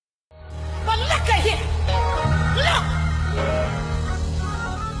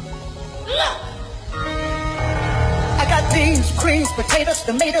potatoes,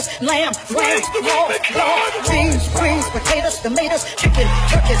 tomatoes, lamb, ram, raw, beans, greens, potatoes, tomatoes, chicken,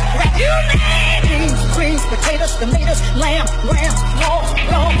 turkeys, beans, greens, potatoes, tomatoes, lamb, ram, raw,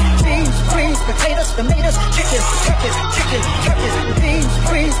 beans, greens, potatoes, tomatoes, chicken, turkeys, beans,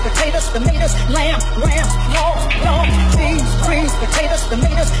 greens, potatoes, tomatoes, lamb, ram, raw, beans, greens, potatoes,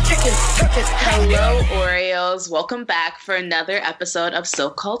 tomatoes, chicken, turkeys. Hello, Oreos. Welcome back for another episode of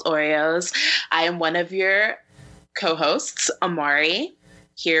So-Called Oreos. I am one of your co-hosts, Amari,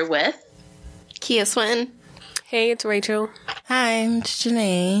 here with Kia Swinton. Hey, it's Rachel. Hi, I'm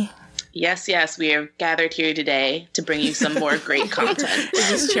Janae. Yes, we are gathered here today to bring you some more great content. Is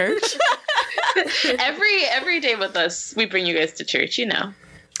this church? Every day with us, we bring you guys to church, you know.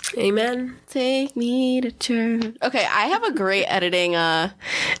 Amen. Take me to church. Okay, I have a great editing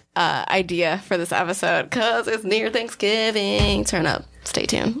idea for this episode because it's near Thanksgiving. Turn up. Stay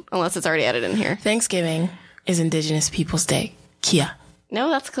tuned. Unless it's already edited in here. Thanksgiving is Indigenous Peoples Day. Kia. No,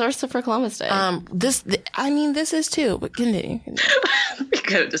 that's Christopher Columbus Day. This is too, but continue. We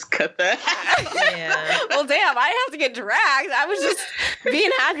could have just cut that. Yeah. Well, damn, I have to get dragged. I was just being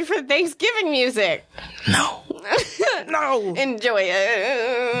happy for Thanksgiving music. No. No. Enjoy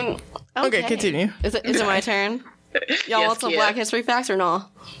it. Okay, continue. Is it my turn? Y'all want some Black History facts or no?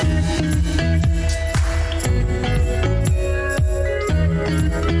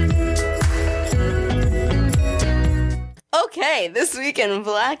 Okay, this week in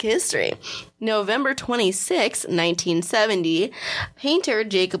Black History. November 26, 1970, painter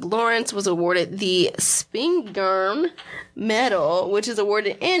Jacob Lawrence was awarded the Spingarn Medal, which is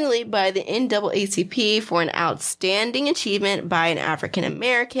awarded annually by the NAACP for an outstanding achievement by an African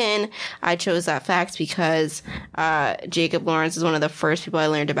American. I chose that fact because Jacob Lawrence is one of the first people I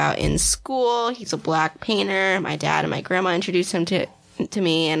learned about in school. He's a black painter. My dad and my grandma introduced him to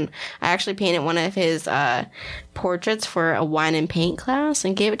me, and I actually painted one of his portraits for a wine and paint class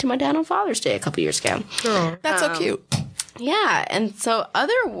and gave it to my dad on Father's Day a couple years ago. Oh, that's so cute. Yeah, and so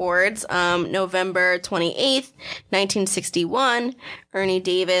other awards, November 28th, 1961, Ernie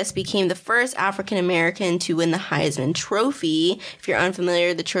Davis became the first African-American to win the Heisman Trophy. If you're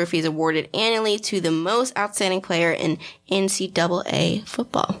unfamiliar, the trophy is awarded annually to the most outstanding player in NCAA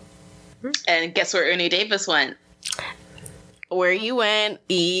football. And guess where Ernie Davis went? Where you went?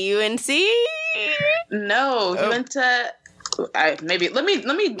 UNC? No, he went to. Maybe let me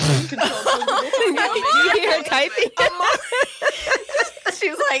control. You hear her typing?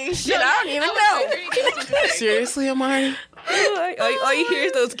 She's like, shit, I don't even know. Seriously, Amari? All you hear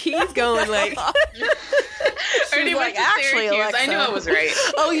is those keys going like. Ernie went to Syracuse. I knew I was right.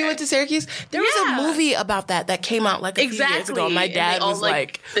 Oh, you went to Syracuse? There was a movie about that came out like a few years ago. My dad was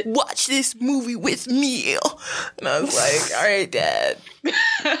like, watch this movie with me. And I was like, all right, Dad.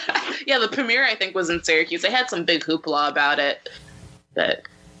 Yeah, the premiere, I think, was in Syracuse. They had some big hoopla about it, but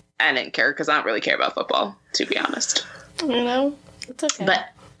I didn't care because I don't really care about football, to be honest. You know, it's okay. But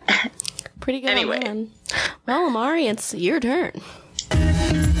pretty good. Anyway. Man. Well, Amari, it's your turn.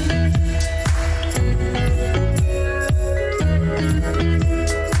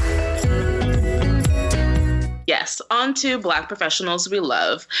 yes, on to Black professionals we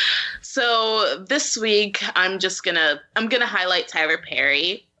love. So this week, I'm gonna highlight Tyler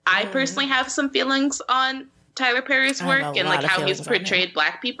Perry. I personally have some feelings on Tyler Perry's work and like how he's portrayed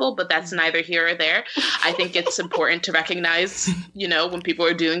Black people, but that's neither here or there. I think it's important to recognize, when people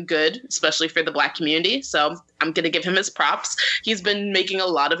are doing good, especially for the Black community. So I'm going to give him his props. He's been making a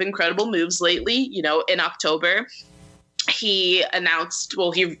lot of incredible moves lately. In October, he announced,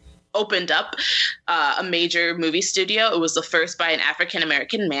 he opened up a major movie studio. It was the first by an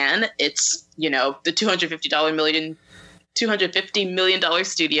African-American man. It's, the $250 million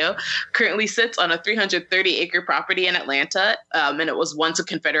studio currently sits on a 330-acre property in Atlanta, and it was once a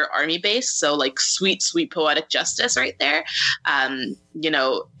Confederate Army base. So, like, sweet poetic justice right there.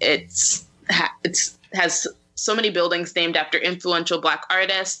 It has so many buildings named after influential Black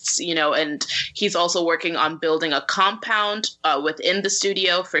artists, and he's also working on building a compound within the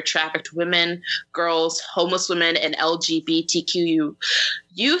studio for trafficked women, girls, homeless women, and LGBTQ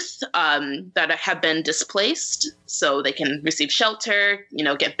youth that have been displaced so they can receive shelter,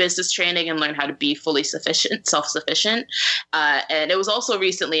 get business training and learn how to be fully self-sufficient. And it was also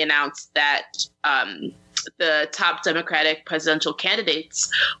recently announced that the top Democratic presidential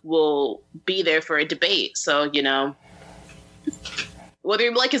candidates will be there for a debate. So, whether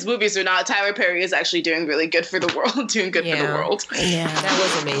you like his movies or not, Tyler Perry is actually doing really good for the world, for the world. Yeah. That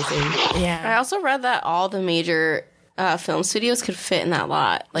was amazing. Yeah. I also read that all the major film studios could fit in that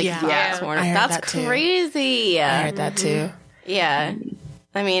lot. Like, Yeah. Fox Warner. I heard That's that too. crazy. I heard that too. Yeah.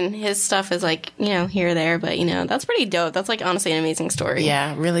 I mean, his stuff is like, here or there, but that's pretty dope. That's like honestly an amazing story.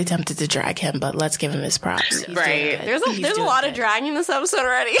 Yeah, really tempted to drag him, but let's give him his props. Right. There's a lot of dragging this episode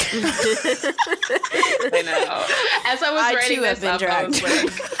already. I know. As I was writing this up, I was like,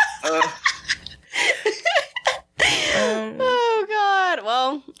 oh God.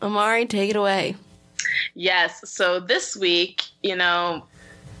 Well, Amari, take it away. Yes. So this week,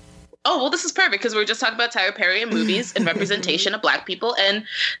 this is perfect because we were just talking about Tyler Perry and movies and representation of Black people. And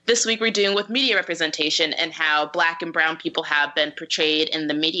this week we're dealing with media representation and how Black and brown people have been portrayed in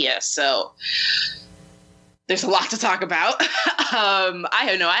the media. So there's a lot to talk about.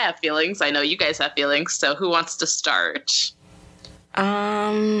 I know I have feelings. I know you guys have feelings. So who wants to start?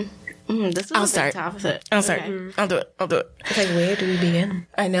 This is I'll start. I'll start. Okay. I'll do it. It's like, where do we begin?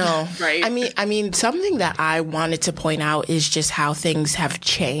 I know. Right. I mean, something that I wanted to point out is just how things have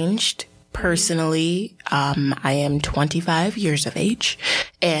changed. Personally, I am 25 years of age,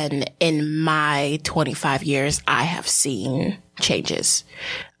 and in my 25 years, I have seen changes.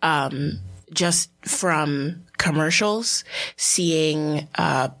 Just from commercials, seeing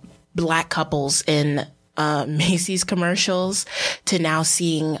Black couples in Macy's commercials to now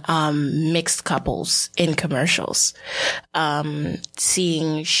seeing mixed couples in commercials,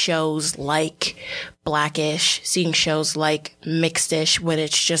 seeing shows like Blackish, seeing shows like Mixedish when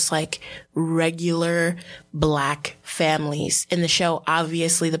it's just like regular Black families. In the show,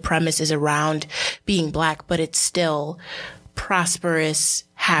 obviously the premise is around being Black, but it's still prosperous,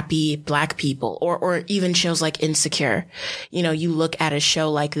 happy Black people, or even shows like Insecure. You look at a show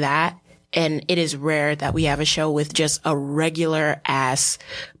like that, and it is rare that we have a show with just a regular ass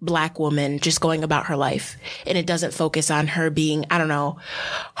Black woman just going about her life. And it doesn't focus on her being,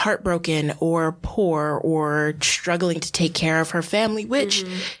 heartbroken or poor or struggling to take care of her family, which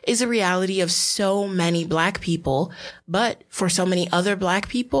is a reality of so many Black people. But for so many other Black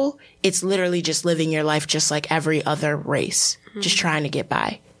people, it's literally just living your life just like every other race, just trying to get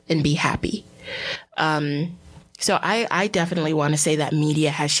by and be happy. So I definitely want to say that media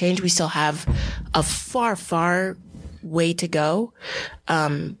has changed. We still have a far, far way to go.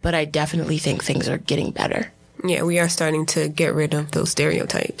 But I definitely think things are getting better. Yeah, we are starting to get rid of those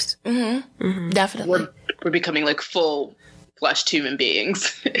stereotypes. Definitely. We're becoming like full fleshed human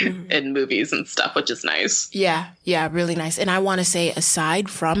beings in movies and stuff, which is nice. Yeah, really nice. And I want to say, aside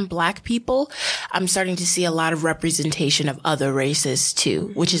from Black people, I'm starting to see a lot of representation of other races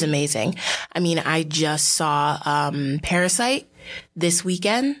too, which is amazing. I mean, I just saw Parasite this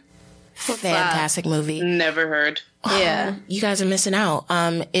weekend. Fantastic movie. Never heard. Yeah. You guys are missing out.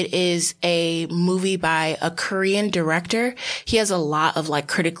 It is a movie by a Korean director. He has a lot of like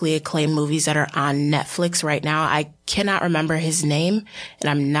critically acclaimed movies that are on Netflix right now. I cannot remember his name, and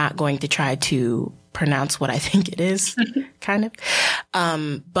I'm not going to try to pronounce what I think it is, kind of.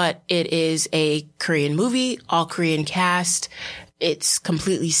 But it is a Korean movie, all Korean cast. It's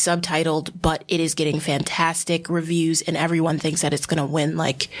completely subtitled, but it is getting fantastic reviews, and everyone thinks that it's going to win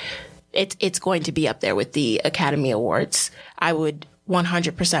like it's going to be up there with the Academy Awards. I would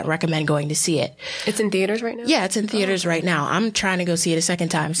 100% recommend going to see it. It's in theaters right now? Yeah, it's in theaters right now. I'm trying to go see it a second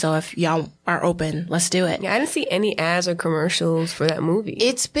time. So if y'all are open, let's do it. Yeah, I didn't see any ads or commercials for that movie.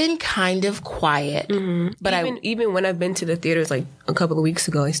 It's been kind of quiet. But even when I've been to the theaters like a couple of weeks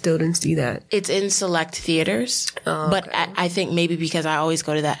ago, I still didn't see that. It's in select theaters. Oh, but okay. I think maybe because I always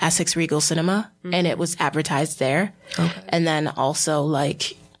go to the Essex Regal Cinema and it was advertised there. Okay. And then also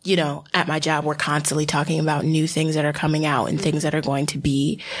like, you know, at my job, we're constantly talking about new things that are coming out and things that are going to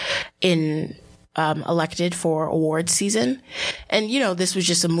be elected for awards season. And, you know, this was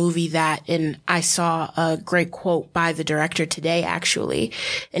just a movie that, and I saw a great quote by the director today, actually.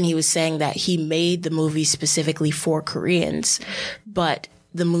 And he was saying that he made the movie specifically for Koreans, but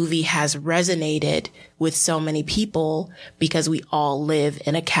the movie has resonated with so many people because we all live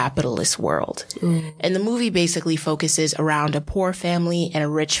in a capitalist world. And the movie basically focuses around a poor family and a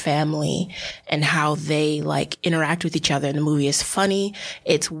rich family and how they like interact with each other. And the movie is funny.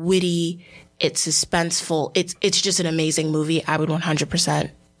 It's witty. It's suspenseful. It's just an amazing movie. I would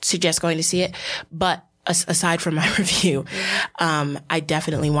 100% suggest going to see it. But aside from my review, I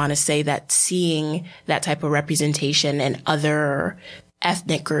definitely want to say that seeing that type of representation in other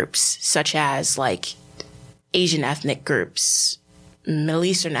ethnic groups, such as like Asian ethnic groups, Middle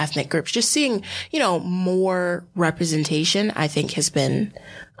Eastern ethnic groups, just seeing, you know, more representation, I think has been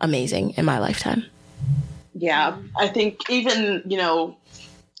amazing in my lifetime. Yeah, I think even, you know,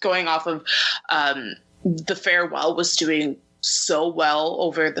 going off of The Farewell was doing so well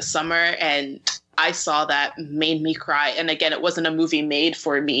over the summer, and I saw that, made me cry. And again, it wasn't a movie made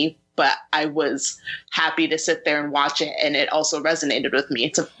for me, but I was happy to sit there and watch it, and it also resonated with me.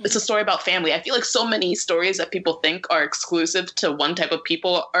 It's a story about family. I feel like so many stories that people think are exclusive to one type of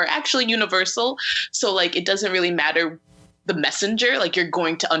people are actually universal. So like it doesn't really matter the messenger, like you're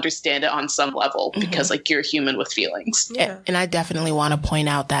going to understand it on some level because like you're human with feelings. Yeah. And I definitely want to point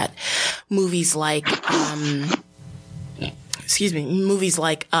out that movies like movies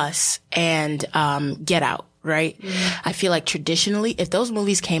like Us and Get Out, right? I feel like traditionally, if those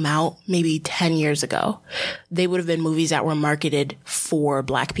movies came out maybe 10 years ago, they would have been movies that were marketed for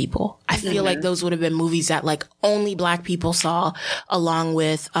Black people. I feel like those would have been movies that like only Black people saw, along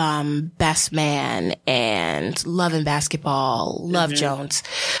with Best Man and Love and Basketball, Love Jones.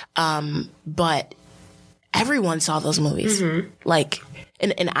 But everyone saw those movies. Like,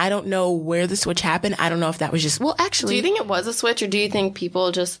 and I don't know where the switch happened. I don't know if that was just, well, actually. Do you think it was a switch, or do you think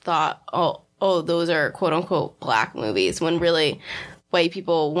people just thought, oh, those are quote unquote Black movies, when really white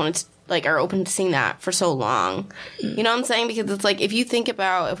people wanted to, like, are open to seeing that for so long? You know what I'm saying? Because it's like, if you think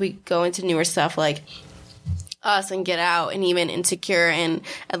about, if we go into newer stuff like Us and Get Out and even Insecure and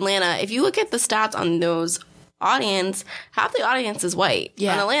Atlanta, if you look at the stats on those audience, half the audience is white.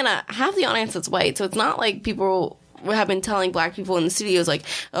 Yeah. On Atlanta, half the audience is white. So it's not like people have been telling Black people in the studios like,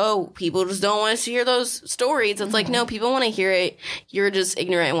 oh, people just don't want us to hear those stories. It's like, no, people want to hear it. You're just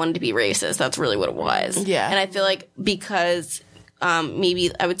ignorant and wanted to be racist. That's really what it was. Yeah. And I feel like because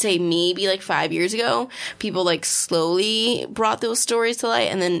maybe like 5 years ago, people like slowly brought those stories to light,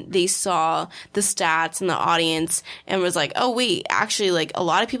 and then they saw the stats and the audience and was like, oh wait, actually, like, a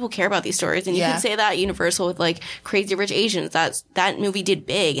lot of people care about these stories. And you can say that Universal with like Crazy Rich Asians, that movie did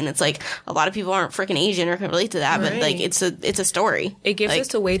big, and it's like a lot of people aren't freaking Asian or can relate to that, but like it's a story. It gives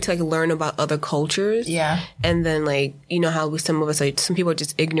us a way to like learn about other cultures. Yeah. And then like, you know how some of us, like, some people are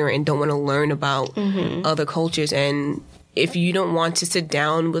just ignorant and don't want to learn about other cultures. And if you don't want to sit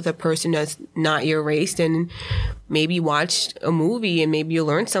down with a person that's not your race, then maybe watch a movie and maybe you'll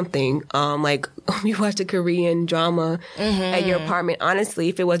learn something. Like, we watched a Korean drama at your apartment. Honestly,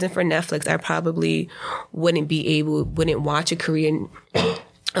 if it wasn't for Netflix, I probably wouldn't watch a Korean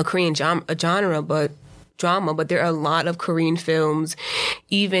genre, but there are a lot of Korean films,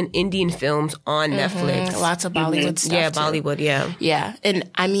 even Indian films on Netflix. Lots of Bollywood stuff. Yeah, too. Bollywood, yeah. Yeah.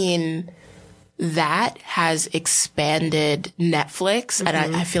 And I mean, that has expanded Netflix. And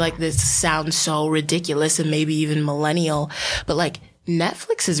I feel like this sounds so ridiculous and maybe even millennial, but like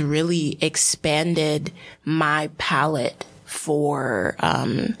Netflix has really expanded my palette for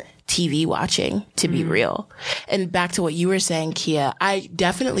TV watching, to be real. And back to what you were saying, Kia, I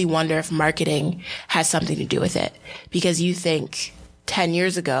definitely wonder if marketing has something to do with it, because you think 10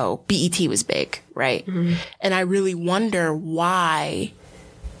 years ago, BET was big, right? And I really wonder why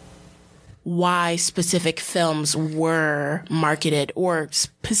specific films were marketed, or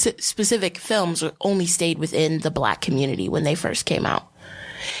specific films only stayed within the Black community when they first came out.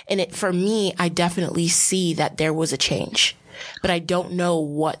 And for me, I definitely see that there was a change, but I don't know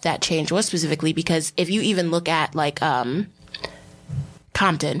what that change was specifically, because if you even look at like,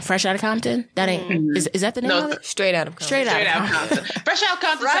 Compton, Fresh Out of Compton, that ain't, is that the name of it? Straight Out of Compton. Straight Out of Compton. Fresh Out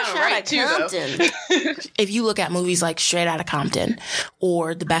Compton sound right too, though. If you look at movies like Straight Outta Compton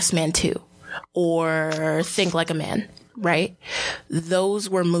or The Best Man 2 or Think Like a Man, right? Those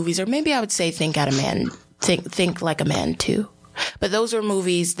were movies, or maybe I would say Think Like a Man 2. But those were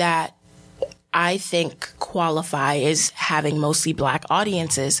movies that I think qualify as having mostly Black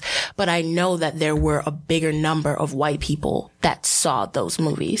audiences, but I know that there were a bigger number of white people that saw those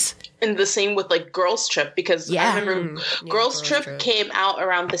movies. And the same with like Girls Trip, because I remember Girls Trip came out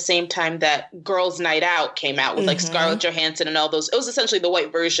around the same time that Girls Night Out came out with like Scarlett Johansson and all those. It was essentially the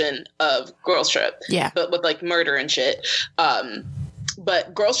white version of Girls Trip, but with like murder and shit.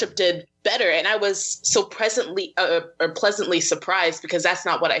 But Girls Trip did better, and I was so pleasantly surprised, because that's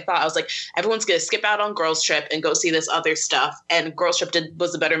not what I thought. I was like, everyone's gonna skip out on Girls Trip and go see this other stuff, and Girls Trip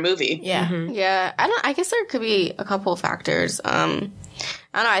was a better movie. Yeah. I guess there could be a couple of factors. I don't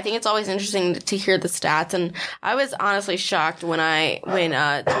know. I think it's always interesting to hear the stats, and I was honestly shocked when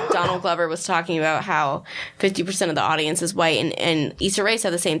Donald Glover was talking about how 50% of the audience is white, and Issa Rae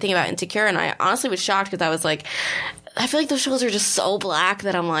said the same thing about Insecure, and I honestly was shocked, because I was like, I feel like those shows are just so Black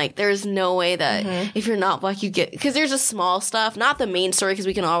that I'm like, there's no way that if you're not Black, you get, because there's just small stuff, not the main story, because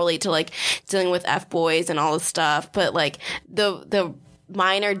we can all relate to like dealing with F-boys and all this stuff, but like the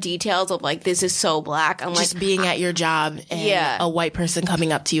minor details of like, this is so Black. I'm just like, being at your job and a white person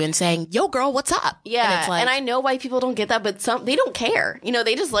coming up to you and saying, yo girl, what's up? Yeah. And it's like, and I know white people don't get that, but they don't care. You know,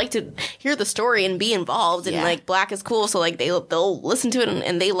 they just like to hear the story and be involved, and like Black is cool. So like they'll listen to it,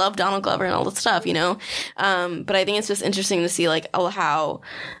 and they love Donald Glover and all this stuff, you know? But I think it's just interesting to see like how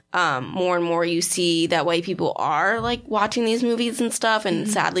more and more you see that white people are like watching these movies and stuff. And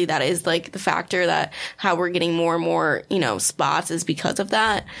sadly, that is like the factor that how we're getting more and more, spots is because of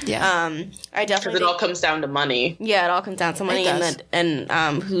that. Yeah. I definitely Because it all comes down to money. Yeah, it all comes down to money and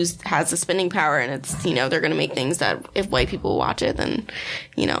who has the spending power. And it's, they're going to make things that if white people watch it, then,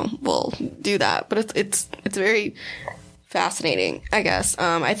 we'll do that. But it's very fascinating, I guess.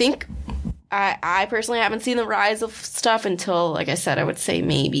 I think I personally haven't seen the rise of stuff until, like I said, I would say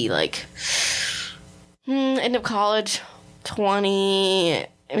maybe like end of college,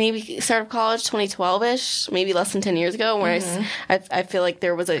 maybe start of college, 2012-ish, maybe less than 10 years ago, where I feel like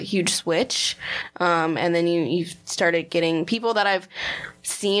there was a huge switch. And then you started getting people that I've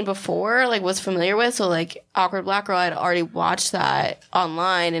seen before, like was familiar with. So like Awkward Black Girl, I'd already watched that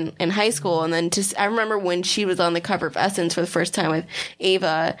online in high school. And then I remember when she was on the cover of Essence for the first time with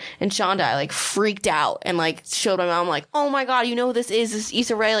Ava and Shonda, I like freaked out and like showed my mom like, oh my God, who this is? This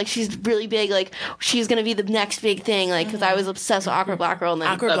Issa Rae, like she's really big. Like she's going to be the next big thing. Like, cause I was obsessed with Awkward Black Girl. And then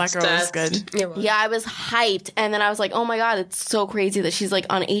Awkward Black Girl was good. yeah, I was hyped. And then I was like, oh my God, it's so crazy that she's like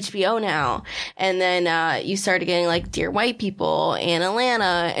on HBO now. And then, you started getting like Dear White People and Atlanta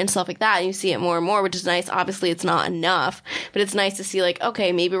and stuff like that. And you see it more and more, which is nice. Obviously it's not enough, but it's nice to see like,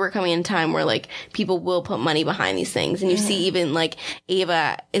 okay, maybe we're coming in a time where like people will put money behind these things. And you see even like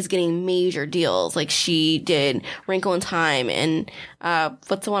Ava is getting major deals. Like she did Wrinkle in Time and,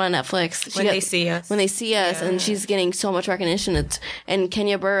 what's the one on Netflix? When They See Us. When They See Us. And she's getting so much recognition. And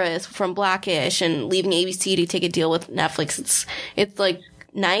Kenya Burris from Blackish and leaving ABC to take a deal with Netflix. It's like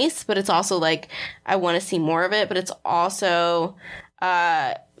nice, but it's also like, I want to see more of it. But it's also,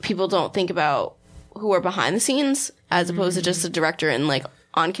 people don't think about who are behind the scenes as opposed to just a director and like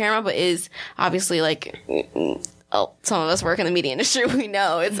on camera, but is obviously like, some of us work in the media industry. We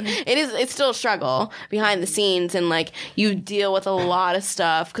know it's still a struggle behind the scenes. And like you deal with a lot of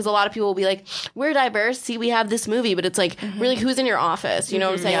stuff because a lot of people will be like, we're diverse. See, we have this movie, but it's like, really, who's in your office? You know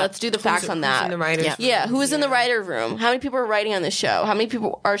what I'm saying? Let's do the facts on that. Who's in the writer's room? Who's in the writer room? How many people are writing on this show? How many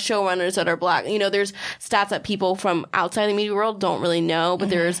people are showrunners that are Black? There's stats that people from outside the media world don't really know, but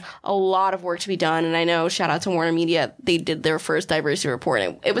there's a lot of work to be done. And I know, shout out to Warner Media, they did their first diversity report.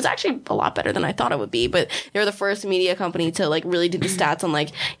 And it was actually a lot better than I thought it would be, but they're the first media company to like really do the stats on like,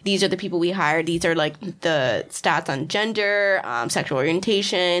 these are the people we hired. These are like the stats on gender, sexual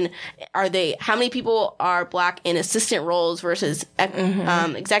orientation. How many people are Black in assistant roles versus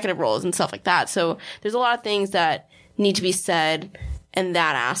executive roles and stuff like that. So there's a lot of things that need to be said in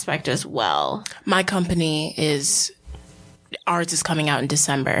that aspect as well. My company ours is coming out in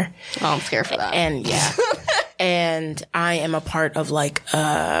December. Oh, I'm scared for that. And yeah. And I am a part of like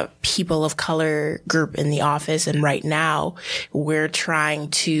a people of color group in the office. And right now we're trying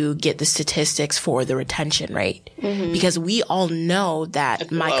to get the statistics for the retention rate because we all know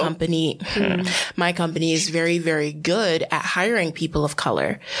that my company is very, very good at hiring people of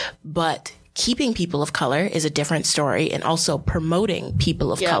color, but keeping people of color is a different story, and also promoting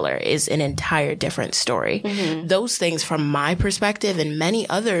people of color is an entire different story. Those things from my perspective and many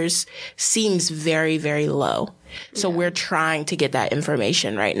others seems very, very low. So we're trying to get that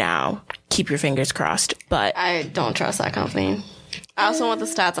information right now. Keep your fingers crossed. But I don't trust that company. I also want the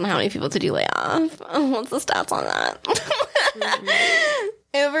stats on how many people to do layoff. What's the stats on that?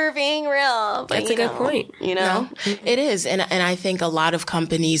 If we're being real. But, that's a good point. No, it is. And I think a lot of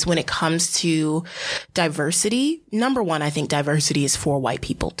companies, when it comes to diversity, number one, I think diversity is for white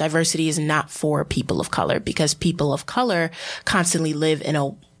people. Diversity is not for people of color because people of color constantly live in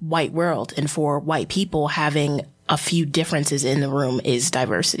a white world. And for white people, having a few differences in the room is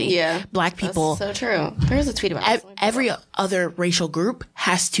diversity. Yeah. Black people. That's so true. There's a tweet about it. Every other racial group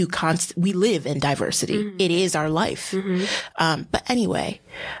has to we live in diversity. It is our life. But anyway,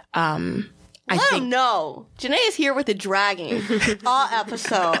 I think no. Janae is here with the dragging all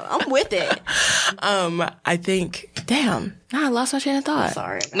episode. I'm with it. I think, damn, I lost my train of thought.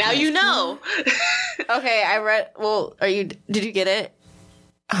 Sorry. Now you know. Okay, I read, did you get it?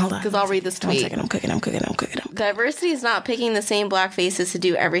 Hold on. Because I'll read this tweet. I'm cooking. Diversity is not picking the same Black faces to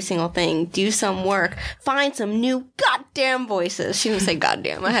do every single thing. Do some work. Find some new goddamn voices. She didn't say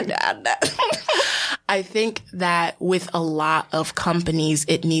goddamn. I had to add that. I think that with a lot of companies,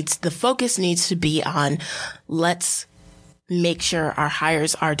 the focus needs to be on let's make sure our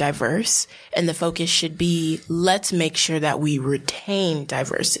hires are diverse. And the focus should be, let's make sure that we retain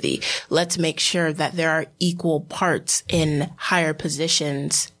diversity. Let's make sure that there are equal parts in higher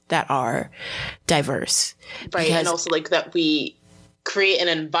positions that are diverse. Right. And also like that we create an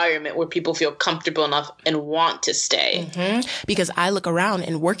environment where people feel comfortable enough and want to stay. Because I look around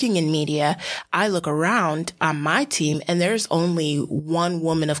and working in media, I look around on my team and there's only one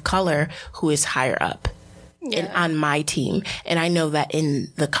woman of color who is higher up. On my team. And I know that in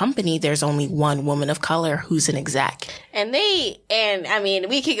the company, there's only one woman of color who's an exec. And I mean,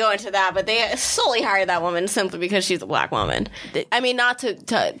 we could go into that, but they solely hired that woman simply because she's a black woman. I mean, not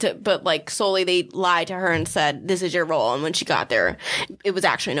but like solely they lied to her and said, this is your role. And when she got there, it was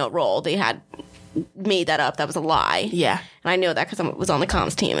actually no role. They had made that up. That was a lie. Yeah. And I know that because I was on the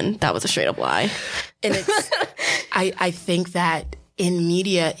comms team and that was a straight up lie. And it's, I think that in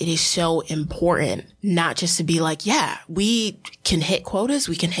media, it is so important not just to be like, yeah, we can hit quotas,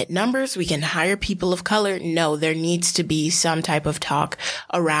 we can hit numbers, we can hire people of color. No, there needs to be some type of talk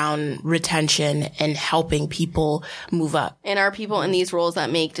around retention and helping people move up. And are people in these roles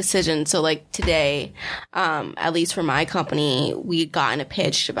that make decisions. So like today, at least for my company, we had gotten a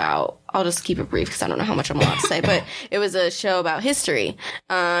pitch about, I'll just keep it brief because I don't know how much I'm allowed to say, but it was a show about history.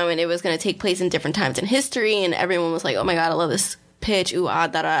 And it was going to take place in different times in history. And everyone was like, oh my God, I love this pitch, ooh, ah,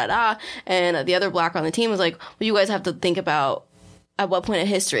 da, da, da. And the other black on the team was like, well, you guys have to think about at what point in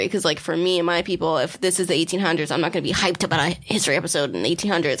history. Because, like, for me and my people, if this is the 1800s, I'm not going to be hyped about a history episode in the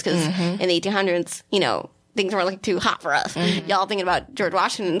 1800s. Because in the 1800s, you know, things weren't like too hot for us. Y'all thinking about George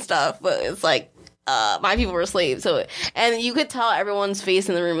Washington and stuff, but it's like, my people were slaves. So, and you could tell everyone's face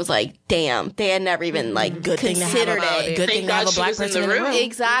in the room was like, damn, they had never even like Good thing to have considered a, it. good thing to have a black person in the room.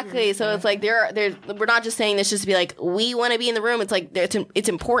 Exactly. So it's like we're not just saying this just to be like, we want to be in the room. It's like it's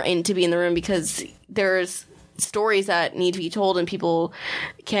important to be in the room because there's stories that need to be told and people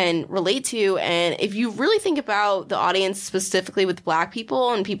can relate to. And if you really think about the audience specifically with black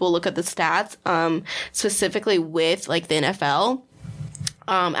people and people look at the stats, specifically with like the NFL,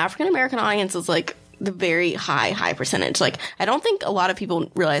 African American audience is like the very high percentage. Like, I don't think a lot of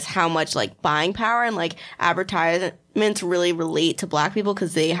people realize how much like buying power and like advertisements really relate to black people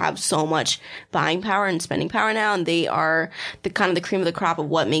because they have so much buying power and spending power now, and they are the kind of the cream of the crop of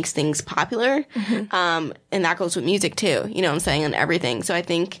what makes things popular. And that goes with music too, you know what I'm saying, and everything. So I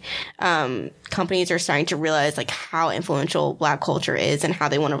think companies are starting to realize like how influential black culture is and how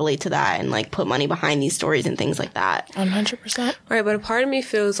they want to relate to that and like put money behind these stories and things like that. 100%. Right, but a part of me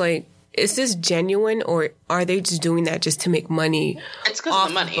feels like, is this genuine or are they just doing that just to make money It's 'cause off of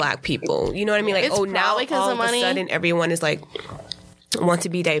the money. black people? You know what I mean? Like, It's oh, now probably 'cause all of of money. a sudden everyone is like, want to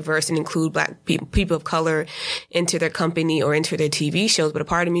be diverse and include black people of color into their company or into their TV shows. But a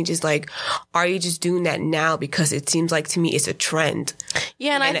part of me just like, are you just doing that now because it seems like to me it's a trend?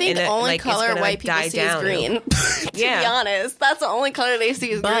 Yeah, and I think the only like, it's color gonna, white like, people die see is down. green. To Yeah. be honest, that's the only color they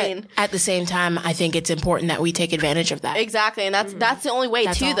see is But green. at the same time, I think it's important that we take advantage of that. Exactly, and that's the only way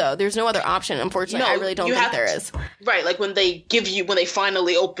That's too. all. Though there's no other option. Unfortunately, No, I really don't you think have there to- is. Right, like when they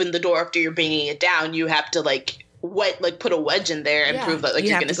finally open the door after you're banging it down, you have to like put a wedge in there and Yeah. prove that like You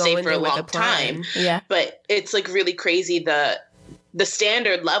you're have going to to go stay in for a there with long a plan. time. Yeah. But it's like really crazy. The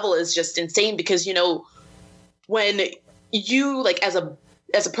standard level is just insane because, you know, when you like as a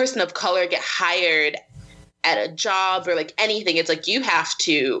person of color get hired at a job or like anything, it's like you have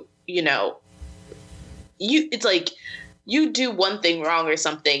to, you know, it's like you do one thing wrong or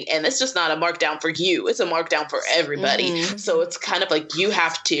something and it's just not a markdown for you. It's a markdown for everybody. So it's kind of like you're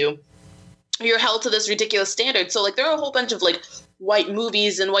held to this ridiculous standard. So like there are a whole bunch of like white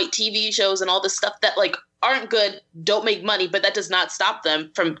movies and white TV shows and all this stuff that like aren't good, don't make money, but that does not stop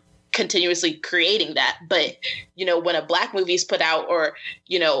them from continuously creating that. But, you know, when a black movie is put out or,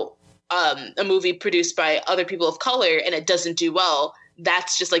 you know, a movie produced by other people of color and it doesn't do well,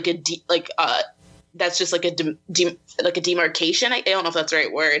 that's just like a demarcation. I don't know if that's the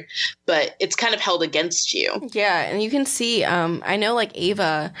right word, but it's kind of held against you. Yeah, and you can see. I know, like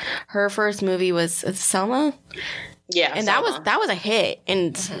Ava, her first movie was Selma. Yeah, And Selma. that was a hit,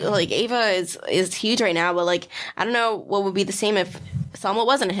 and like Ava is huge right now. But like I don't know what would be the same if Selma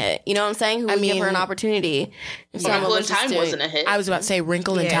wasn't a hit. You know what I'm saying? Who would give her an opportunity? If Selma Wrinkle in was just Time doing- wasn't a hit. I was about to say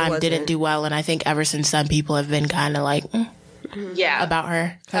Wrinkle in Yeah, it Time wasn't. didn't do well, and I think ever since then people have been kind of like yeah, about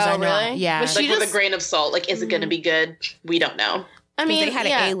her. 'Cause Oh, I know, really? Yeah. Was like she with just- a grain of salt. Like, is it going to be good? We don't know. I mean, They had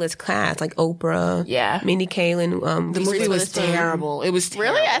yeah. an A-list cast like Oprah, Yeah. Mindy Kaling. The Reese movie was Witherspoon. terrible. It was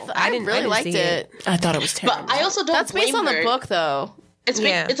terrible. Really, I didn't really liked see it. I thought it was terrible. But I also don't. That's based blame on her. the book, though. It's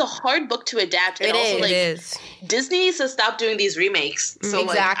Yeah. it's a hard book to adapt. And It also, is. like, it is. Disney needs to stop doing these remakes. So like,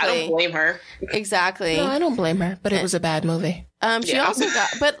 I Exactly. don't blame her. Exactly. No, I don't blame her, but it was a bad movie. She Yeah. also got,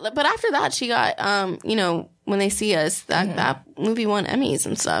 but after that, she got, you know, When They See Us, that movie won Emmys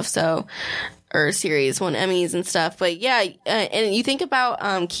and stuff. So, or series won Emmys and stuff. But yeah, and you think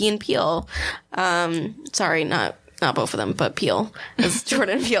about Key and Peele. Sorry, not not both of them, but Peele. It's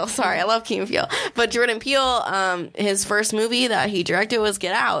Jordan Peele. Sorry, I love Key and Peele. But Jordan Peele, his first movie that he directed was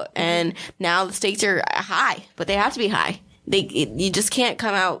Get Out. And now the stakes are high, but they have to be high. You just can't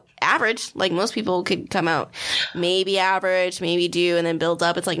come out average. Like most people could come out maybe average, maybe do, and then build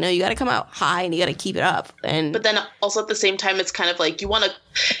up. It's like, no, you got to come out high and you got to keep it up. But then also at the same time, it's kind of like you want to,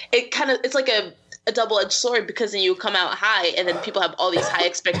 it's like a double-edged sword, because then you come out high and then people have all these high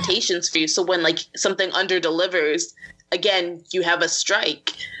expectations for you. So when like something under-delivers, again, you have a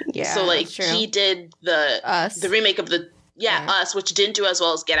strike. Yeah, so like he did the remake of Us, which didn't do as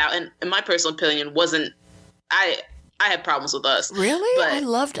well as Get Out, and in my personal opinion wasn't. I had problems with Us. Really? But, I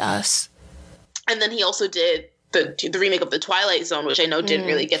loved Us. And then he also did the remake of The Twilight Zone, which I know didn't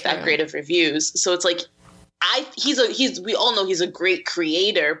really get that great of reviews. So it's like we all know he's a great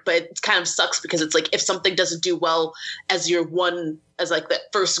creator, but it kind of sucks because it's like if something doesn't do well as like that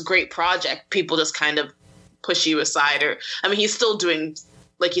first great project, people just kind of push you aside. Or I mean, he's still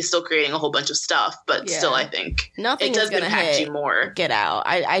creating a whole bunch of stuff, but still, I think nothing it does impact you more. Get Out.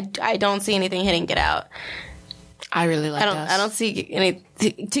 I don't see anything hitting Get Out. I really like Us. I don't see any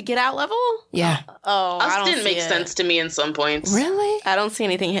to Get Out level. Yeah. Us didn't make sense to me in some points. Really? I don't see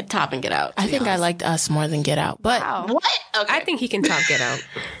anything hit top and Get Out. I think I liked Us more than Get Out. But what? Okay. I think he can top Get Out.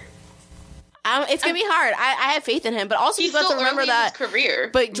 It's gonna be hard. I have faith in him, but also he's you have to remember that his career.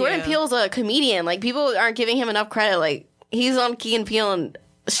 But Jordan Peele's a comedian. Like people aren't giving him enough credit. Like he's on Key and Peele and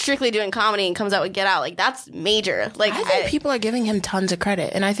strictly doing comedy and comes out with Get Out. Like that's major. Like I think people are giving him tons of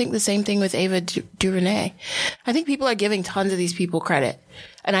credit, and I think the same thing with Ava DuVernay. I think people are giving tons of these people credit,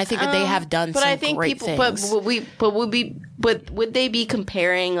 and I think that they have done some great things. Would they be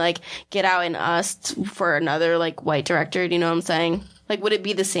comparing like Get Out and Us for another like white director? Do you know what I'm saying? Like, would it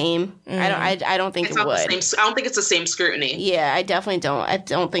be the same? I don't think it would. I don't think it's the same scrutiny. Yeah, I definitely don't. I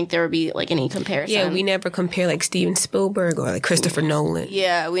don't think there would be like any comparison. Yeah, we never compare like Steven Spielberg or like Christopher Nolan.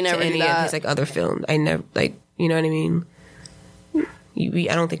 Yeah, we never to do any that. of his like other films. I never like, you know what I mean.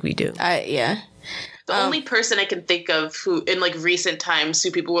 I don't think we do. Yeah. The only person I can think of who, in like recent times,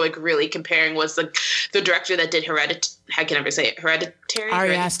 who people were like really comparing was the director that did Hereditary. How can I ever say it? Hereditary.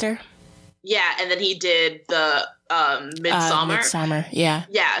 Ari Aster. Yeah, and then he did the Midsommar. Midsommar, yeah.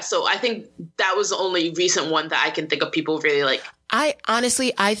 Yeah, so I think that was the only recent one that I can think of people really like. I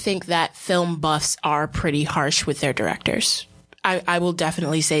think that film buffs are pretty harsh with their directors. I will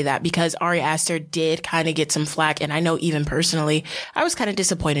definitely say that, because Ari Aster did kind of get some flack, and I know even personally, I was kind of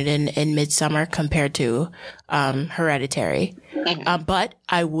disappointed in Midsommar compared to Hereditary. Mm-hmm. But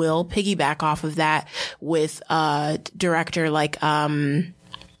I will piggyback off of that with a director like M.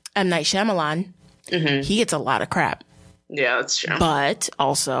 Night Shyamalan. Mm-hmm. He gets a lot of crap. Yeah, that's true. But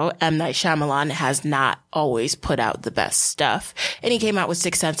also, M. Night Shyamalan has not always put out the best stuff. And he came out with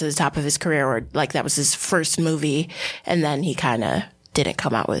Sixth Sense at the top of his career, or like that was his first movie. And then he kind of didn't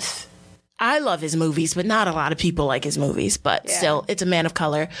come out with... I love his movies, but not a lot of people like his movies. But still, it's a man of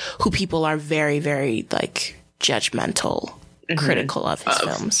color who people are very, very like judgmental, critical of his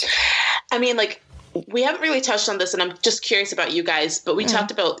films. I mean, like, we haven't really touched on this, and I'm just curious about you guys, but we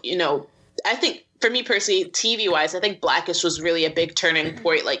talked about, I think for me personally, TV-wise, I think Blackish was really a big turning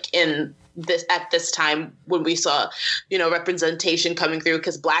point, like at this time when we saw, representation coming through,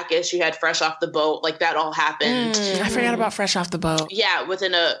 because Blackish, you had Fresh Off the Boat, like that all happened. I forgot about Fresh Off the Boat. Yeah,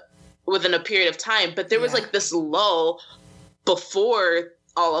 within a period of time, but there was like this lull before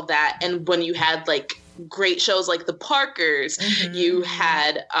all of that, and when you had like great shows like The Parkers, you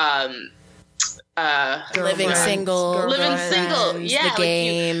had Living Single, yeah, The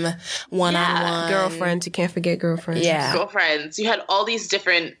Game, One-on-One, Girlfriends. You can't forget Girlfriends. Yeah, Girlfriends. You had all these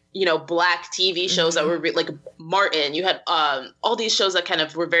different, black TV shows that were like Martin. You had all these shows that kind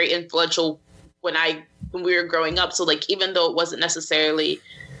of were very influential when we were growing up. So like, even though it wasn't necessarily,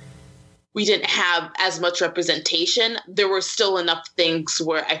 we didn't have as much representation, there were still enough things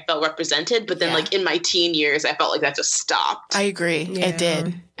where I felt represented. But then like in my teen years, I felt like that just stopped. I agree. Yeah. It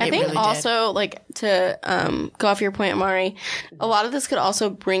did. I think really also, like, to go off your point, Amari, a lot of this could also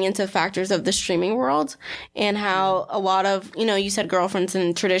bring into factors of the streaming world and how a lot of, you said Girlfriends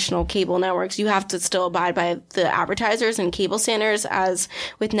and traditional cable networks, you have to still abide by the advertisers and cable standards. As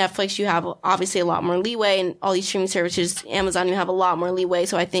with Netflix, you have obviously a lot more leeway, and all these streaming services, Amazon, you have a lot more leeway.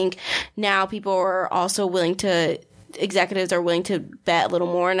 So I think now people are also willing to executives are willing to bet a little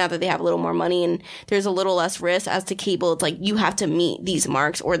more now that they have a little more money, and there's a little less risk. As to cable, it's like you have to meet these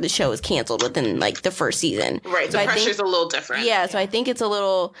marks or the show is canceled within like the first season. Right. So The I think- pressure's a little different. Yeah, so I think it's a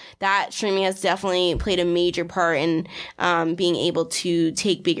little that streaming has definitely played a major part in being able to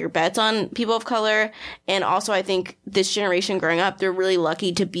take bigger bets on people of color, and also I think this generation growing up, they're really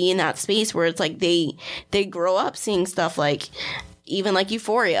lucky to be in that space where it's like they grow up seeing stuff like even like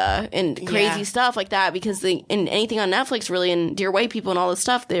Euphoria and crazy Yeah. stuff like that, because and anything on Netflix really, and Dear White People and all this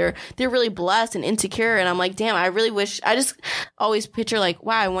stuff, they're really blessed and Insecure, and I'm like, damn, I really wish, I just always picture like,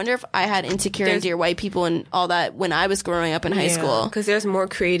 wow, I wonder if I had Insecure and Dear White People and all that when I was growing up in high school. Because there's more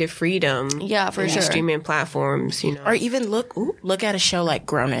creative freedom. Yeah, for in sure. streaming platforms, you know. Or even look at a show like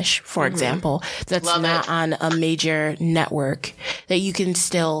Grownish, for example, that's Love not it. on a major network that you can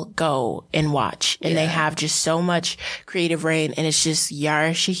still go and watch. And they have just so much creative reign, and it's just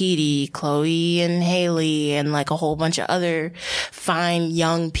Yara Shahidi, Chloe and Haley, and like a whole bunch of other fine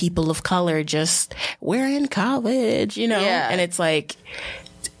young people of color just, we're in college, you know? Yeah. And it's like,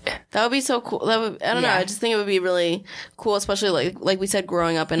 That would be so cool. That would, I don't know. Yeah. I just think it would be really cool, especially like we said,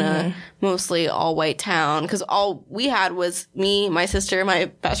 growing up in a mostly all white town. Because all we had was me, my sister, my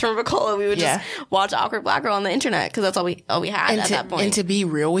best friend Ricola. We would just watch Awkward Black Girl on the internet because that's all we had at that point. And to be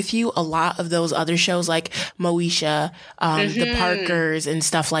real with you, a lot of those other shows like Moesha, the Parkers and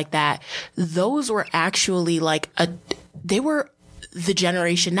stuff like that, those were actually like they were the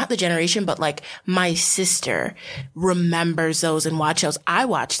generation, not the generation, but like my sister remembers those and watch those. I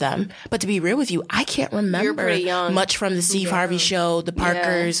watch them, but to be real with you, I can't remember pretty young. much from the Steve Harvey Show, the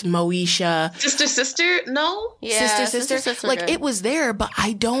Parkers, Moesha. Sister? No? yeah, Sister. Like it was there, but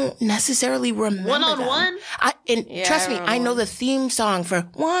I don't necessarily remember One-on-One? them. Trust me, I know the theme song for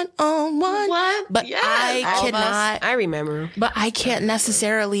One on One. What? But Yes. I All of us. cannot. I remember. But I can't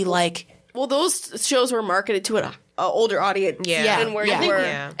necessarily like. Well, those shows were marketed to an older audience. Yeah. than where Yeah. you were.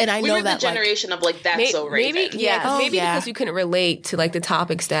 Yeah. And I We know were the that like. generation of like, that's so Raven. Maybe, Yeah. cause Oh, maybe yeah. because you couldn't relate to like the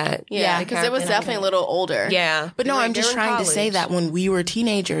topics that. Yeah, the because it was characters- definitely a little older. Yeah. But no, They were- I'm just they were in trying to say college. that when we were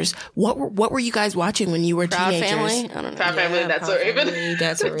teenagers, what were you guys watching when you were Proud teenagers? Family. I don't know. Proud Family, that's so Proud Raven. Family,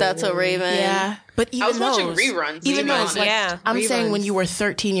 That's a That's a Raven. Yeah, but even I was watching those, reruns. Even to be those, like, honest. Yeah, I'm saying when reruns. you were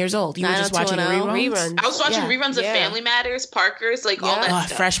 13 years old, you were just watching 90210. reruns. I was watching Yeah. reruns of Yeah. Family Matters, Parkers, like all that Oh,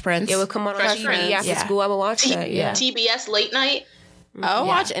 stuff. Fresh Prince. It would come on Fresh TV Prince. after Yeah. school. I would watch that. Yeah. TBS late night. I'll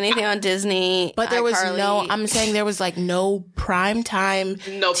watch anything on Disney. But there was iCarly. I'm saying there was like no prime time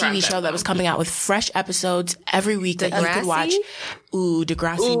No prime TV time, show that was coming out with fresh episodes every week that you could Degrassi? watch. Ooh,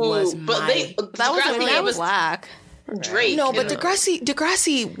 Degrassi was but my... That was Degrassi, when it I was Black. Drake. No, but and-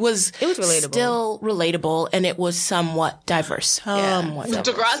 Degrassi was relatable. still relatable, and it was somewhat diverse. Somewhat diverse.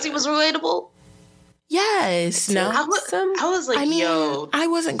 Degrassi was relatable. Yes. No. I was like, I mean, yo. I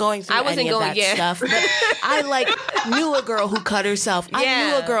wasn't going through I wasn't any going- of that yeah. stuff, but I like knew a girl who cut herself. I Yeah.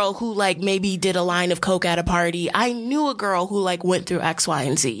 knew a girl who like maybe did a line of coke at a party. I knew a girl who like went through X, Y,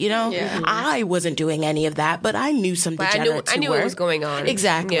 and Z. You know, Yeah. I wasn't doing any of that, but I knew some But I degenerates. knew who what were. was going on.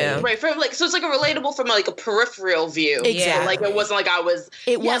 Exactly. Yeah. Right, from like, so it's like a relatable from like a peripheral view. Exactly. Like it wasn't like I was.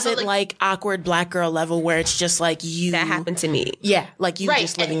 It Yeah, wasn't but, like awkward black girl level where it's just like you. That happened to me. Yeah, like you Right,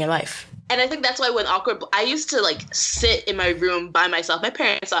 just living your life. And I think that's why when I used to like sit in my room by myself. My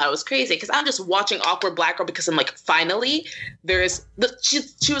parents thought I was crazy because I'm just watching Awkward Black Girl because I'm like, finally,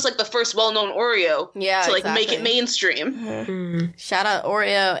 she was like the first well-known Oreo Yeah, to like make exactly. it mainstream. Shout out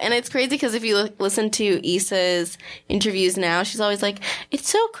Oreo. And it's crazy because if you listen to Issa's interviews now, she's always like, it's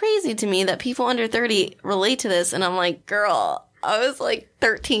so crazy to me that people under 30 relate to this. And I'm like, girl, I was like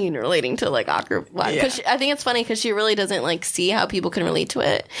 13 relating to like Awkward Black. Yeah. I think it's funny because she really doesn't like see how people can relate to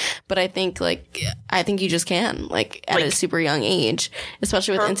it. But I think you just can like at a super young age,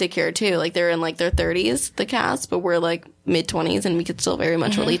 especially with Insecure too. Like they're in like their 30s, the cast, but we're like mid 20s and we could still very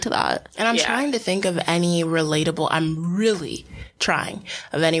much relate to that. And I'm Yeah. trying to think of any relatable, I'm really trying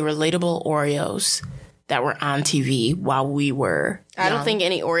of any relatable Oreos that were on TV while we were I don't young. think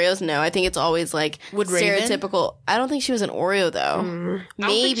any Oreos. No, I think it's always like Would Raven? stereotypical. I don't think she was an Oreo though.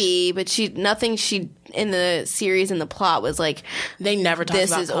 Maybe, but nothing she in the series and the plot was like They never talked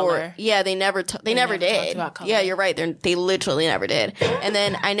this about is color. Oreo. Yeah, they never never never did. talked about color. Yeah, you're right. They literally never did. And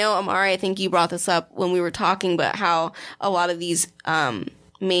then I know Amari, I think you brought this up when we were talking, but how a lot of these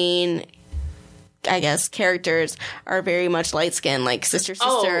main, I guess, characters are very much light skinned, like Sister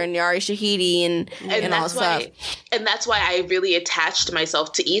Oh. and Yari Shahidi and all that's stuff. why, and that's why I really attached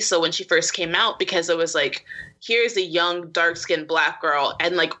myself to Issa when she first came out, because it was like, here's a young, dark-skinned black girl,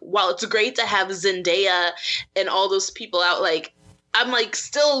 and like, while it's great to have Zendaya and all those people out, like, I'm like,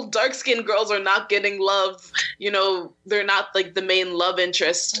 still, dark-skinned girls are not getting love. You know, they're not like the main love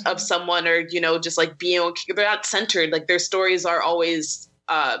interest of someone, or, you know, just like being okay. They're not centered. Like, their stories are always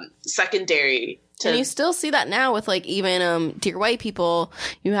secondary. And you still see that now with, like, even Dear White People.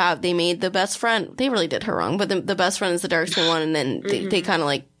 They made the best friend. They really did her wrong, but the best friend is the dark skin one, and then they kind of,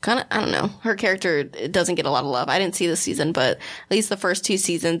 I don't know. Her character doesn't get a lot of love. I didn't see this season, but at least the first 2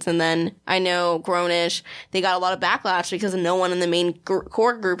 seasons. And then I know Grownish, they got a lot of backlash because no one in the main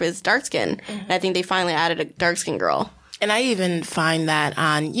core group is dark skin. And I think they finally added a dark skin girl. And I even find that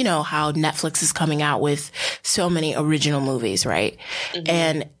on, you know, how Netflix is coming out with so many original movies, right?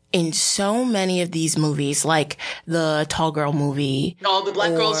 And in so many of these movies, like the Tall Girl movie. All the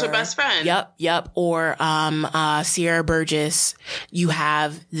black girls are best friends. Yep. Or Sierra Burgess, you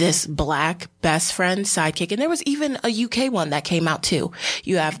have this black best friend sidekick. And there was even a UK one that came out too.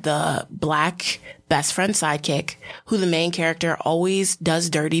 You have the black best friend sidekick who the main character always does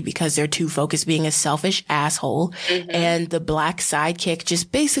dirty because they're too focused being a selfish asshole. And the black sidekick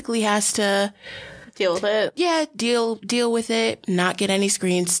just basically has to Deal with it. Yeah, deal with it. Not get any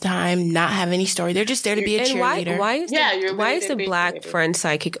screen time. Not have any story. They're just there to be a cheerleader. Why is the black friend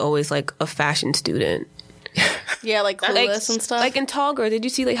sidekick always like a fashion student? Yeah, like Clueless and stuff. Like in Tall Girl, did you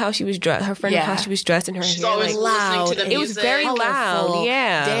see like how she was dressed? Her friend, how she was dressed in her She's hair, always like, loud. To the music. It was very loud.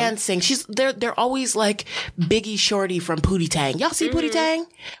 Yeah, dancing. They're always like Biggie Shorty from Pootie Tang. Y'all see Pootie Tang?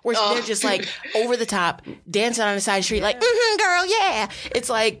 Where they're just like over the top, dancing on the side of the street, like girl, yeah. It's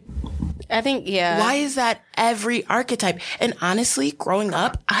like. I think, Why is that every archetype? And honestly, growing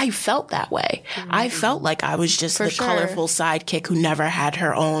up, I felt that way. I felt like I was just colorful sidekick who never had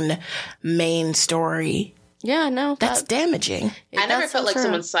her own main story. Yeah, no. That's damaging. I never felt like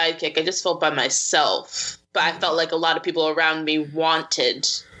someone's sidekick. I just felt by myself. But I felt like a lot of people around me wanted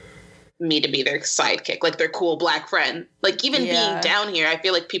me to be their sidekick, like their cool black friend. Like, even being down here, I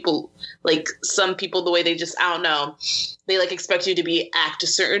feel like people, like some people, the way they just, I don't know, they like expect you to act a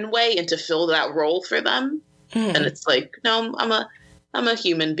certain way and to fill that role for them. And it's like, no, I'm a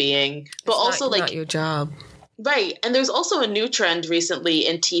human being. But it's also not your job. Right. And there's also a new trend recently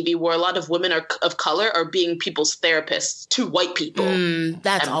in TV where a lot of women of color are being people's therapists to white people.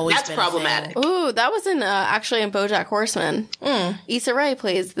 That's always been problematic. Ooh, that was actually in BoJack Horseman. Issa Rae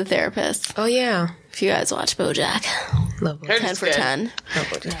plays the therapist. Oh, yeah. If you guys watch BoJack. Love 10 for 10.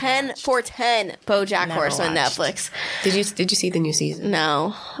 10 for 10 BoJack Horseman Netflix. Did you see the new season?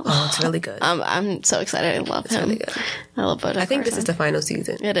 No. Oh, it's really good. I'm so excited. I love him. Really good. I love BoJack I think Horseman. this is the final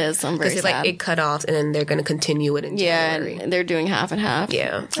season. It is. I'm very sad. It's like it cut off and then they're going to continue it in January. And they're doing half and half.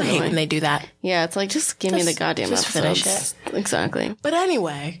 Yeah. I hate when they do that. Yeah, it's like, just give me the goddamn episodes. Finish it. Exactly. But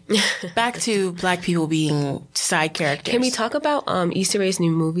anyway, back to black people being side characters. Can we talk about Issa Rae's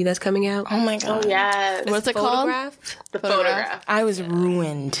new movie that's coming out? Oh my God. Oh, yeah. What's it called? The Photograph. I was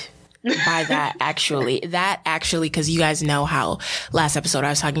ruined by that, actually. Because you guys know how last episode I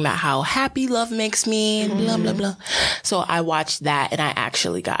was talking about how happy love makes me and blah, blah, blah. So I watched that and I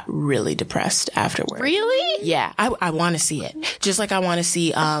actually got really depressed afterwards. Really? Yeah. I want to see it. Just like I want to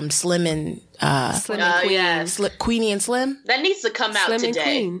see Slim and Queen. Yes. Queenie and Slim. That needs to come out Slim and today.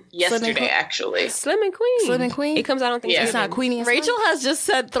 Queen. Yesterday, actually. Slim and Queen. Slim and Queen? It comes out on Thanksgiving. It's not Queenie and Slim. Rachel has just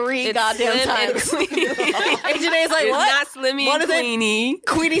said 3 goddamn Slim and times. Queenie. And Janae's like, It's what? not Slimmy What and is it? Queenie.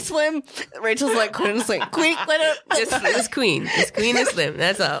 Queenie Slim. Rachel's like, Queen and Slim. Queen. It's Queen. It's Queen and Slim.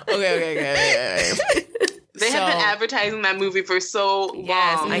 That's all. Okay. They have been advertising that movie for so long.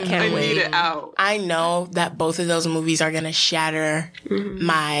 Yes, I can't wait. Need it out. I know that both of those movies are going to shatter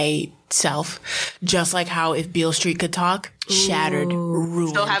myself. Just like how If Beale Street Could Talk, shattered, ruined.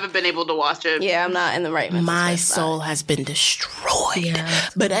 Still haven't been able to watch it. Yeah, I'm not in the right mental My space for soul has been destroyed. Yeah.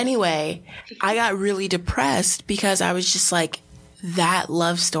 But anyway, I got really depressed because I was just like, that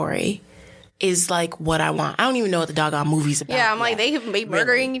love story is like what I want. I don't even know what the doggone movie's about. Yeah, I'm like, they could be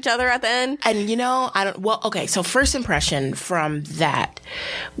murdering each other at the end. And you know, so first impression from that,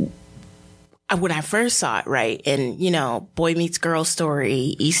 when I first saw it, right, and you know, boy meets girl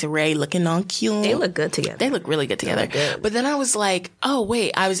story, Issa Rae looking on cute. They look good together. They look really good together. But then I was like, oh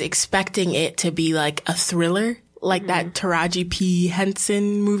wait, I was expecting it to be like a thriller. Like that Taraji P.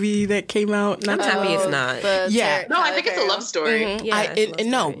 Henson movie that came out. I'm happy it's not. No, I think it's a love story.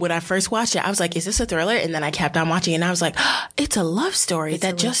 Yeah, when I first watched it, I was like, is this a thriller? And then I kept on watching it and I was like, oh, it's a love story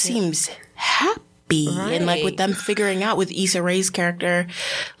that just seems happy. Right. And like with them figuring out with Issa Rae's character,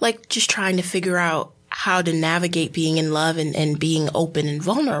 like just trying to figure out how to navigate being in love and being open and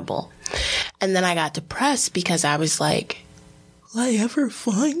vulnerable. And then I got depressed because I was like, will I ever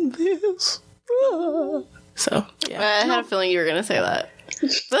find this? So, yeah. I had a feeling you were going to say that.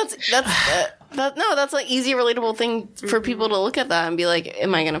 That's an easy, relatable thing for people to look at that and be like,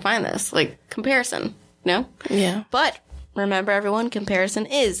 am I going to find this? Like, comparison, no? Yeah. But remember, everyone, comparison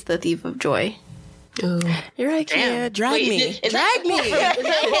is the thief of joy. Ooh. You're right, Kia. Drag Wait, me. is that a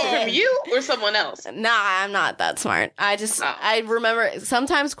quote from you or someone else? Nah, I'm not that smart. I remember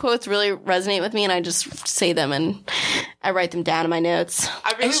sometimes quotes really resonate with me and I just say them and I write them down in my notes.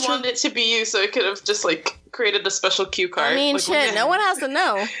 I really wanted it to be you, so I could have just like created a special cue card. I mean, like, shit, no one has to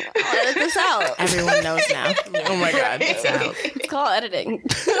know. I'll edit this out. Everyone knows now. Oh my God. It's out. It's called editing.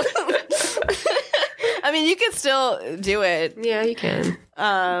 I mean, you can still do it. Yeah, you can.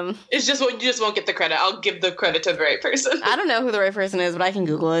 It's just you just won't get the credit. I'll give the credit to the right person. I don't know who the right person is, but I can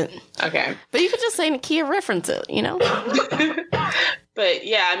Google it. Okay. But you could just say Nakia reference it, you know? But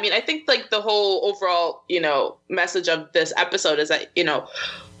yeah, I mean, I think like the whole overall, message of this episode is that,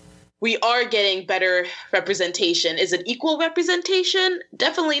 we are getting better representation. Is it equal representation?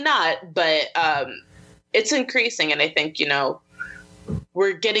 Definitely not. But it's increasing. And I think,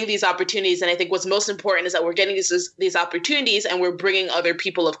 we're getting these opportunities. And I think what's most important is that we're getting these opportunities and we're bringing other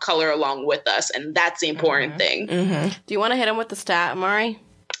people of color along with us. And that's the important thing. Mm-hmm. Do you want to hit him with the stat, Amari?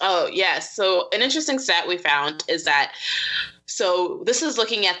 Oh, yes. So an interesting stat we found is that so this is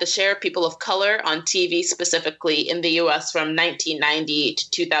looking at the share of people of color on TV specifically in the U.S. from 1990 to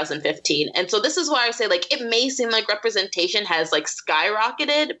 2015. And so this is why I say, like, it may seem like representation has, like,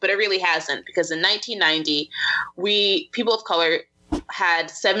 skyrocketed, but it really hasn't. Because in 1990, people of color had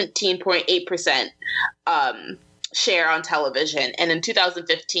 17.8% share on television. And in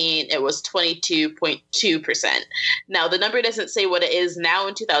 2015, it was 22.2%. Now, the number doesn't say what it is now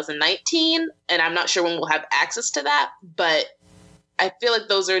in 2019, and I'm not sure when we'll have access to that, but I feel like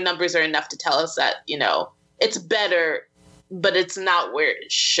those numbers are enough to tell us that, it's better, but it's not where it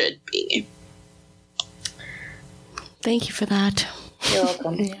should be. Thank you for that. You're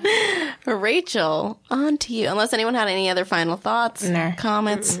welcome. Rachel, on to you. Unless anyone had any other final thoughts, No.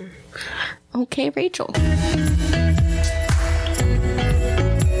 comments. Okay, Rachel.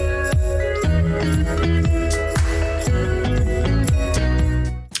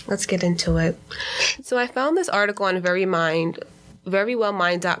 Let's get into it. So I found this article on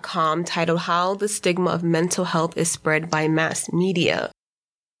verywellmind.com titled How the Stigma of Mental Health is Spread by Mass Media.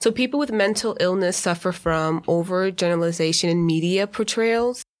 So people with mental illness suffer from overgeneralization in media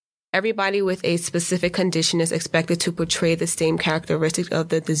portrayals. Everybody with a specific condition is expected to portray the same characteristics of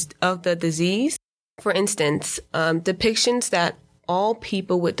the disease. For instance, depictions that all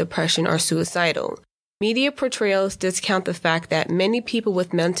people with depression are suicidal. Media portrayals discount the fact that many people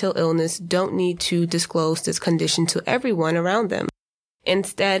with mental illness don't need to disclose this condition to everyone around them.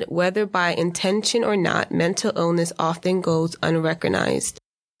 Instead, whether by intention or not, mental illness often goes unrecognized.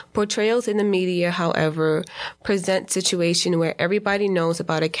 Portrayals in the media, however, present situations where everybody knows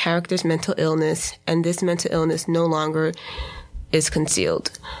about a character's mental illness, and this mental illness no longer is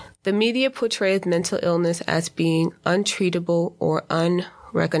concealed. The media portrays mental illness as being untreatable or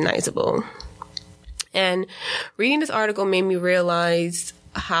unrecognizable. And reading this article made me realize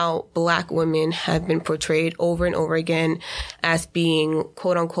how Black women have been portrayed over and over again as being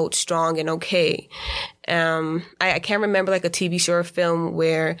quote unquote strong and okay. I can't remember like a TV show or film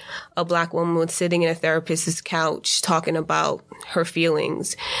where a Black woman was sitting in a therapist's couch talking about her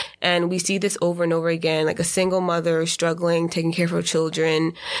feelings. And we see this over and over again, like a single mother struggling, taking care of her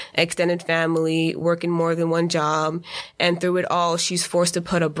children, extended family, working more than one job. And through it all, she's forced to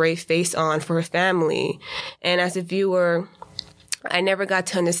put a brave face on for her family. And as a viewer, I never got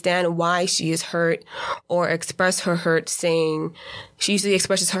to understand why she is hurt or express her hurt saying, she usually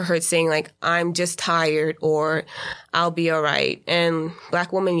expresses her hurt saying like, I'm just tired or I'll be all right. And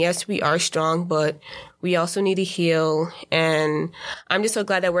Black women, yes, we are strong, but we also need to heal. And I'm just so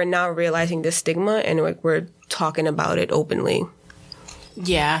glad that we're now realizing this stigma and we're talking about it openly.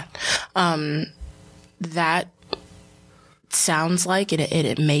 Yeah. That sounds like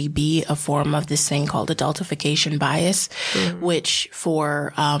it may be a form of this thing called adultification bias, which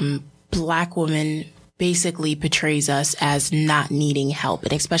for Black women basically portrays us as not needing help,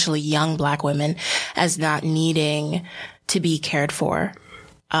 and especially young Black women as not needing to be cared for.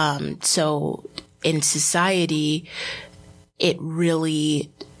 So in society, it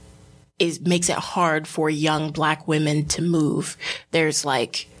really makes it hard for young Black women to move. There's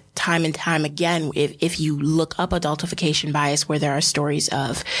like time and time again, if you look up adultification bias, where there are stories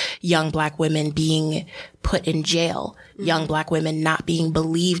of young Black women being put in jail, young Black women not being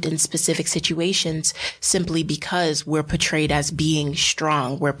believed in specific situations simply because we're portrayed as being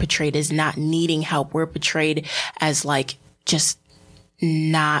strong. We're portrayed as not needing help. We're portrayed as like just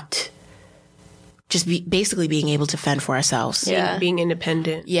not just basically being able to fend for ourselves. Yeah. Being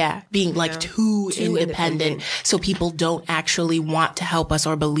independent. Yeah, being like too independent, so people don't actually want to help us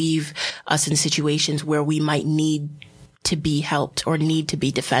or believe us in situations where we might need to be helped or need to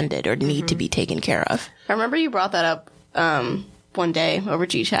be defended or need to be taken care of. I remember you brought that up one day over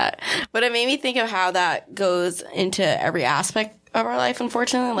GChat, but it made me think of how that goes into every aspect of our life,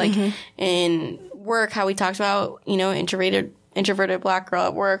 unfortunately. Like in work, how we talked about, you know, introverted black girl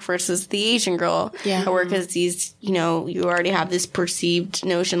at work versus the Asian girl at work, is these, you know, you already have this perceived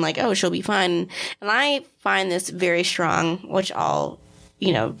notion like, oh, she'll be fine. And I find this very strong, which I'll,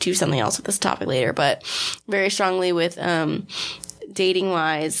 you know, do something else with this topic later, but very strongly with dating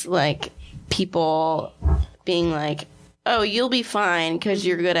wise, like people being like, oh, you'll be fine because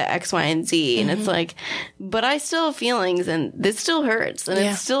you're good at X, Y, and Z. And it's like, but I still have feelings and this still hurts and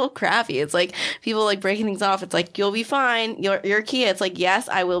it's still crappy. It's like people like breaking things off. It's like, you'll be fine. You're Kia. It's like, yes,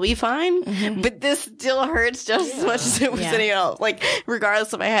 I will be fine, but this still hurts just as much as it was anyone else. Like,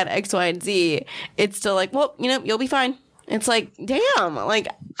 regardless if I had X, Y, and Z, it's still like, well, you know, you'll be fine. It's like, damn, like,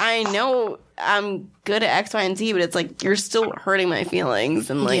 I know I'm good at X, Y, and Z, but it's like, you're still hurting my feelings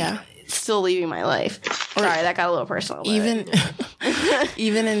and like, still leaving my life. Sorry, that got a little personal. Even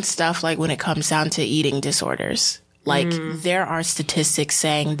in stuff like when it comes down to eating disorders, like there are statistics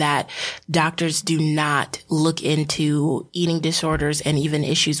saying that doctors do not look into eating disorders and even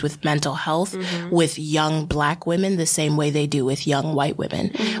issues with mental health with young black women the same way they do with young white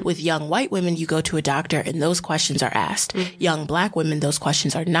women. With young white women, you go to a doctor and those questions are asked. Young black women, those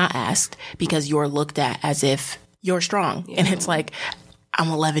questions are not asked because you're looked at as if you're strong. And it's like, I'm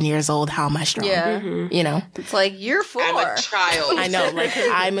 11 years old. How am I strong? Yeah. You know? It's like, you're 4. I'm a child. I know, like,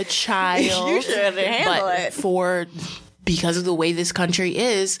 I'm a child. You should handle but it. Because of the way this country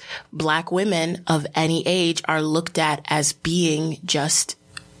is, black women of any age are looked at as being just,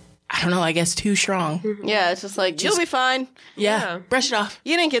 I don't know, I guess too strong. Yeah, it's just like, you'll be fine. Yeah. Brush it off.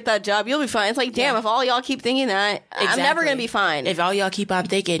 You didn't get that job. You'll be fine. It's like, damn, if all y'all keep thinking that, I'm never going to be fine. If all y'all keep on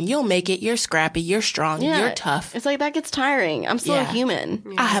thinking, you'll make it, you're scrappy, you're strong, you're tough. It's like, that gets tiring. I'm still a human.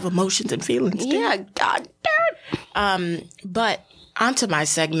 I have emotions and feelings too. Yeah, god damn it. But onto my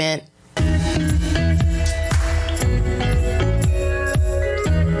segment.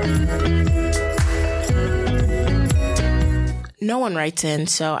 No one writes in,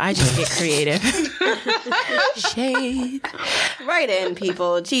 so I just get creative. Shade. Write in,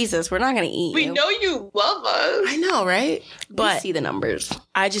 people. Jesus, we're not going to eat We you. know you love us. I know, right? We But see the numbers.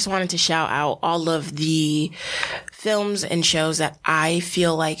 I just wanted to shout out all of the films and shows that I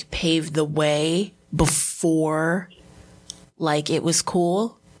feel like paved the way before, like, it was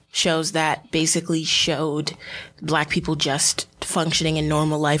cool. Shows that basically showed black people just functioning in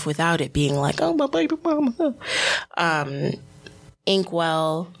normal life without it being like, oh, my baby mama.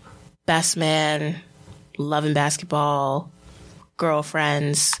 Inkwell, Best Man, Love and Basketball,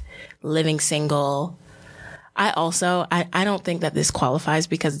 Girlfriends, Living Single. I don't think that this qualifies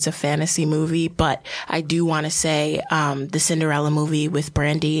because it's a fantasy movie, but I do want to say the Cinderella movie with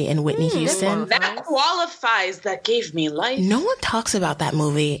Brandy and Whitney Houston. That qualifies. That gave me life. No one talks about that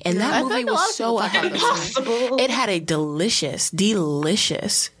movie, and that movie was so Impossible. It had a delicious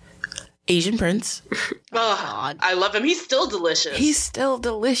Asian prince. Oh, I love him. He's still delicious. He's still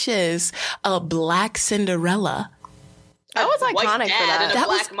delicious. A black Cinderella. That was white iconic dad for that. and a That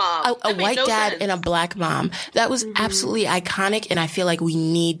black was mom. a That made white no dad sense. and a black mom. That was absolutely iconic, and I feel like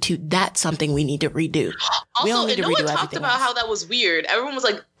that's something we need to redo. We Also, don't need to no one redo talked everything about else. how that was weird. Everyone was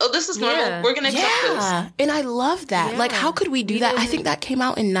like, "Oh, this is normal. Yeah. We're gonna accept this." Yeah, and I love that. Like, how could we do that? I think that came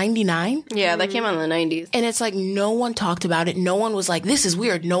out in '99. Yeah, that came out in the 90s. And it's like, no one talked about it. No one was like, this is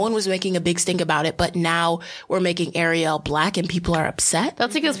weird. No one was making a big stink about it. But now we're making Ariel black and people are upset.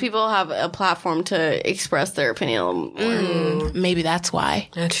 That's because people have a platform to express their opinion more. Maybe that's why.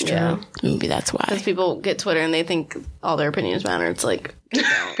 That's true. Yeah. Maybe that's why. Because people get Twitter and they think all their opinions matter. It's like,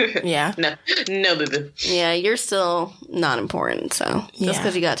 Yeah. No, boo. yeah, you're still not important. So just Yeah.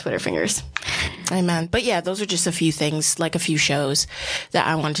 because you got Twitter fingers. Amen. But yeah, those are just a few things, like a few shows that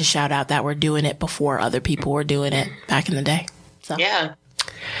I wanted to shout out that were doing it before other people were doing it back in the day. So, Yeah,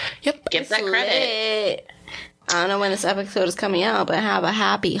 yep. get that credit. Lit. I don't know when this episode is coming out, but have a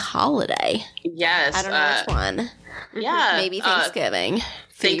happy holiday. Yes. I don't know which one. Yeah. Maybe Thanksgiving.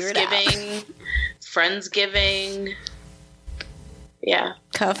 Figure it out. Thanksgiving, Friendsgiving. Yeah.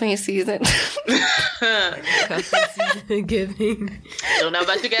 Cuffing season. Giving. Don't know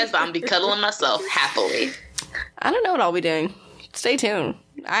about you guys, but I'm be cuddling myself happily. I don't know what I'll be doing. Stay tuned.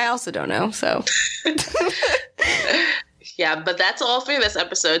 I also don't know, so. Yeah, but that's all for this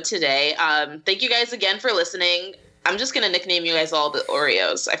episode today. Thank you guys again for listening. I'm just going to nickname you guys all the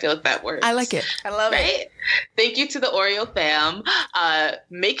Oreos. I feel like that works. I like it. I love it. Right? Thank you to the Oreo fam.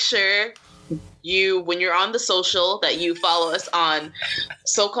 Make sure when you're on the social, that you follow us on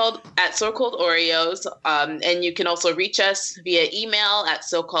so-called Oreos. And you can also reach us via email at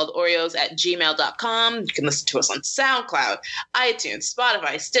socalledoreos@gmail.com. You can listen to us on SoundCloud, iTunes,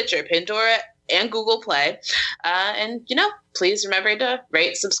 Spotify, Stitcher, Pandora, and Google Play. And, please remember to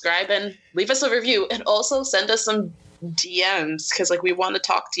rate, subscribe, and leave us a review. And also send us some DMs, because we want to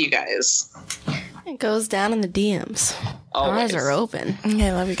talk to you guys. It goes down in the DMs. Always. Ours are open. Okay,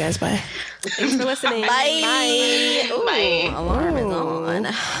 I love you guys. Bye. Thanks for listening. Bye. Ooh, Bye. alarm is on.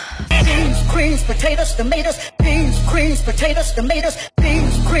 Beans, greens, potatoes, tomatoes. Beans, greens, potatoes, tomatoes.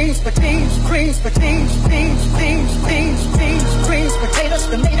 Beans, greens, potatoes, greens, potatoes, beans, beans, beans, beans, greens, potatoes,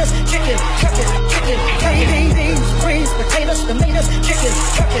 tomatoes, chicken, turkey, beans, greens, potatoes, tomatoes, chicken,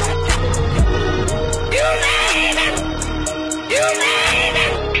 turkey,